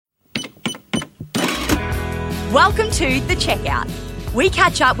Welcome to The Checkout. We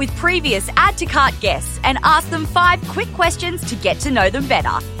catch up with previous Add to Cart guests and ask them 5 quick questions to get to know them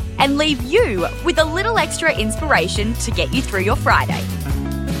better and leave you with a little extra inspiration to get you through your Friday.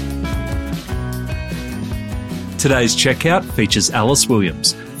 Today's Checkout features Alice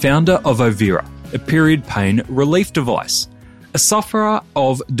Williams, founder of Ovira, a period pain relief device. A sufferer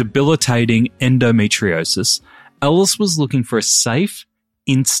of debilitating endometriosis, Alice was looking for a safe,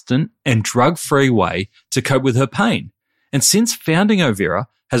 instant and drug-free way to cope with her pain. And since founding Ovira,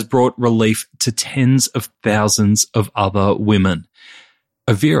 has brought relief to tens of thousands of other women.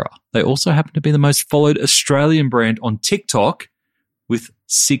 Ovira, they also happen to be the most followed Australian brand on TikTok with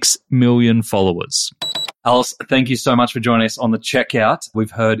 6 million followers. Alice, thank you so much for joining us on The Checkout.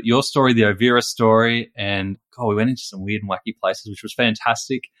 We've heard your story, the Ovira story, and we went into some weird and wacky places, which was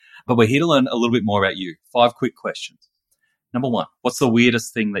fantastic. But we're here to learn a little bit more about you. 5 quick questions. Number 1, what's the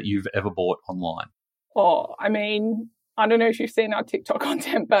weirdest thing that you've ever bought online? Oh, I mean, I don't know if you've seen our TikTok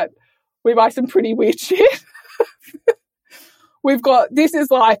content, but we buy some pretty weird shit. This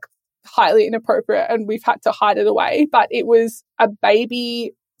is like highly inappropriate and we've had to hide it away, but it was a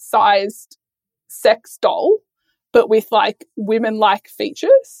baby-sized sex doll, but with like women-like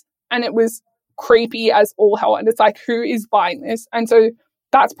features. And it was creepy as all hell. And it's like, who is buying this? And so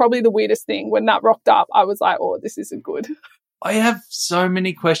that's probably the weirdest thing. When that rocked up, I was like, oh, this isn't good. I have so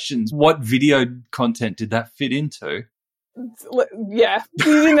many questions. What video content did that fit into? Yeah, we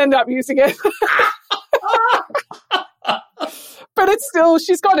didn't end up using it. But it's still,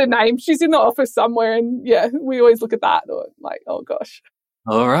 she's got a name. She's in the office somewhere. And yeah, we always look at that or like, oh gosh.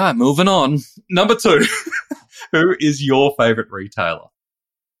 All right, moving on. Number 2, who is your favourite retailer?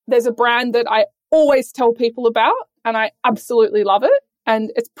 There's a brand that I always tell people about and I absolutely love it.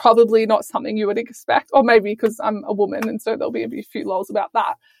 And it's probably not something you would expect, or maybe because I'm a woman and so there'll be a few lols about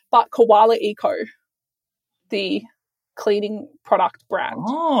that. But Koala Eco, the cleaning product brand.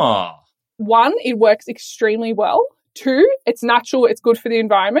 Oh. 1, it works extremely well. 2, it's natural, it's good for the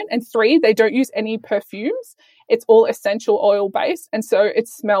environment. And 3, they don't use any perfumes. It's all essential oil based. And so it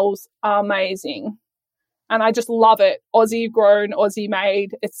smells amazing. And I just love it. Aussie grown, Aussie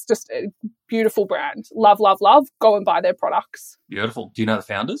made. It's just a beautiful brand. Love, love, love. Go and buy their products. Beautiful. Do you know the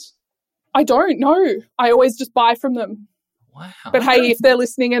founders? I don't know. I always just buy from them. Wow. But hey, if they're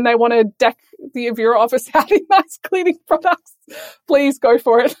listening and they want to deck the Ovira office out in nice cleaning products, please go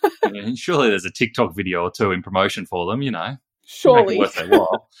for it. Yeah, surely there's a TikTok video or 2 in promotion for them, you know. Surely. Make it worth their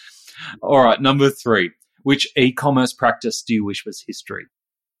while. All right, number 3. Which e-commerce practice do you wish was history?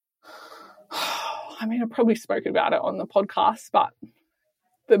 I mean, I've probably spoken about it on the podcast, but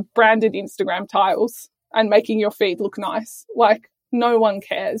the branded Instagram tiles and making your feed look nice. Like, no one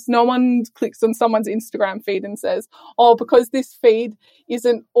cares. No one clicks on someone's Instagram feed and says, oh, because this feed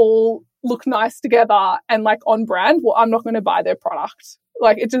isn't all look nice together and like on brand, well, I'm not going to buy their product.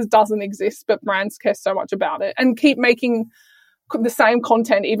 Like, it just doesn't exist, but brands care so much about it and keep making the same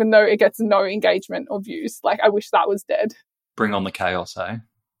content even though it gets no engagement or views. Like, I wish that was dead. Bring on the chaos, eh?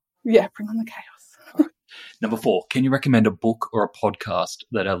 Yeah, bring on the chaos. Number 4, can you recommend a book or a podcast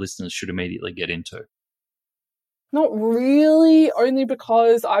that our listeners should immediately get into? Not really, only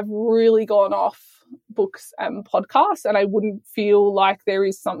because I've really gone off books and podcasts and I wouldn't feel like there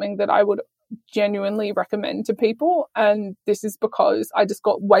is something that I would genuinely recommend to people. And this is because I just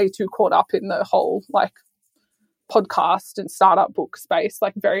got way too caught up in the whole like podcast and startup book space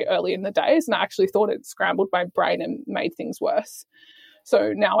like very early in the days. And I actually thought it scrambled my brain and made things worse.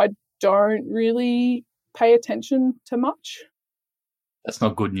 So now I don't really pay attention to much. That's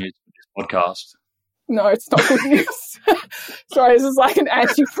not good news for this podcast. No, it's not good news. Sorry, this is like an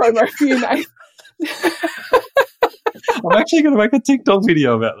anti-promo for you, Nate. I'm actually going to make a TikTok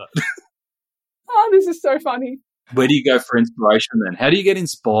video about that. Oh, this is so funny. Where do you go for inspiration then? How do you get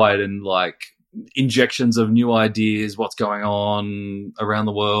inspired and like injections of new ideas, what's going on around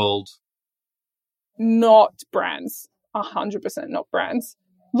the world? Not brands. 100% not brands.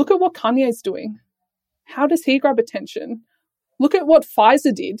 Look at what Kanye's doing. How does he grab attention? Look at what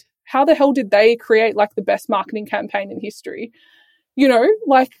Pfizer did. How the hell did they create like the best marketing campaign in history? You know,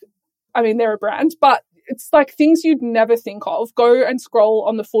 like, I mean, they're a brand, but it's like things you'd never think of. Go and scroll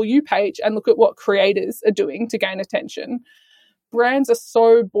on the For You page and look at what creators are doing to gain attention. Brands are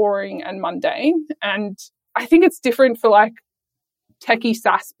so boring and mundane. And I think it's different for like techie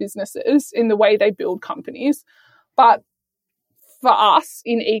SaaS businesses in the way they build companies. But for us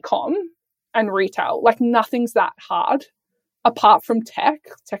in e-com and retail, like nothing's that hard. Apart from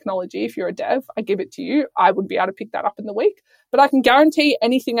technology, if you're a dev, I give it to you. I would be able to pick that up in the week. But I can guarantee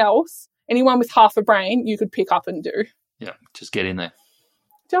anything else, anyone with half a brain, you could pick up and do. Yeah, just get in there.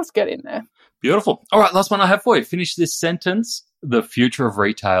 Just get in there. Beautiful. All right, last one I have for you. Finish this sentence. The future of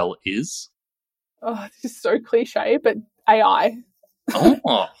retail is? Oh, this is so cliche, but AI.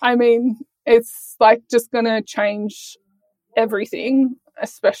 Oh. I mean, it's like just going to change everything,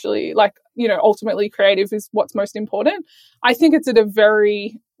 especially like, you know, ultimately creative is what's most important. I think it's at a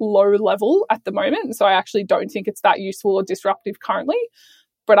very low level at the moment. So I actually don't think it's that useful or disruptive currently,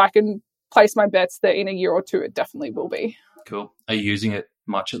 but I can place my bets that in a year or two, it definitely will be. Cool. Are you using it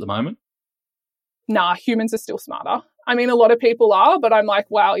much at the moment? Nah, humans are still smarter. I mean, a lot of people are, but I'm like,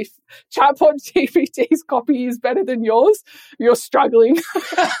 wow, if chatbot GPT's copy is better than yours, you're struggling.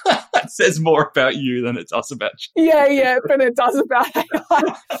 That says more about you than it does about you. Yeah, but it does about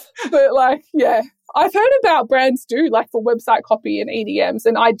AI. But like, yeah, I've heard about brands do like for website copy and EDMs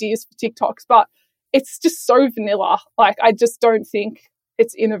and ideas for TikToks, but it's just so vanilla. Like, I just don't think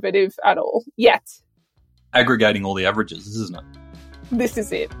it's innovative at all yet. Aggregating all the averages, isn't it? This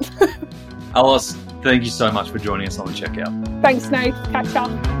is it. Alice, thank you so much for joining us on the checkout. Thanks, Nate. Catch up.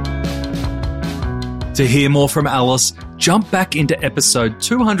 To hear more from Alice, jump back into episode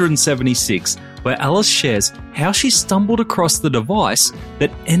 276, where Alice shares how she stumbled across the device that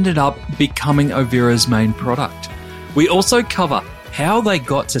ended up becoming Ovira's main product. We also cover how they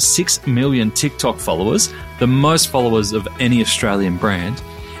got to 6 million TikTok followers, the most followers of any Australian brand,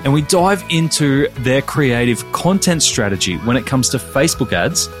 and we dive into their creative content strategy when it comes to Facebook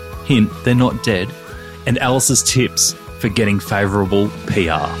ads. Hint, they're not dead. And Alice's tips for getting favourable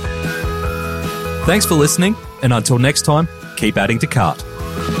PR. Thanks for listening, and until next time, keep adding to cart.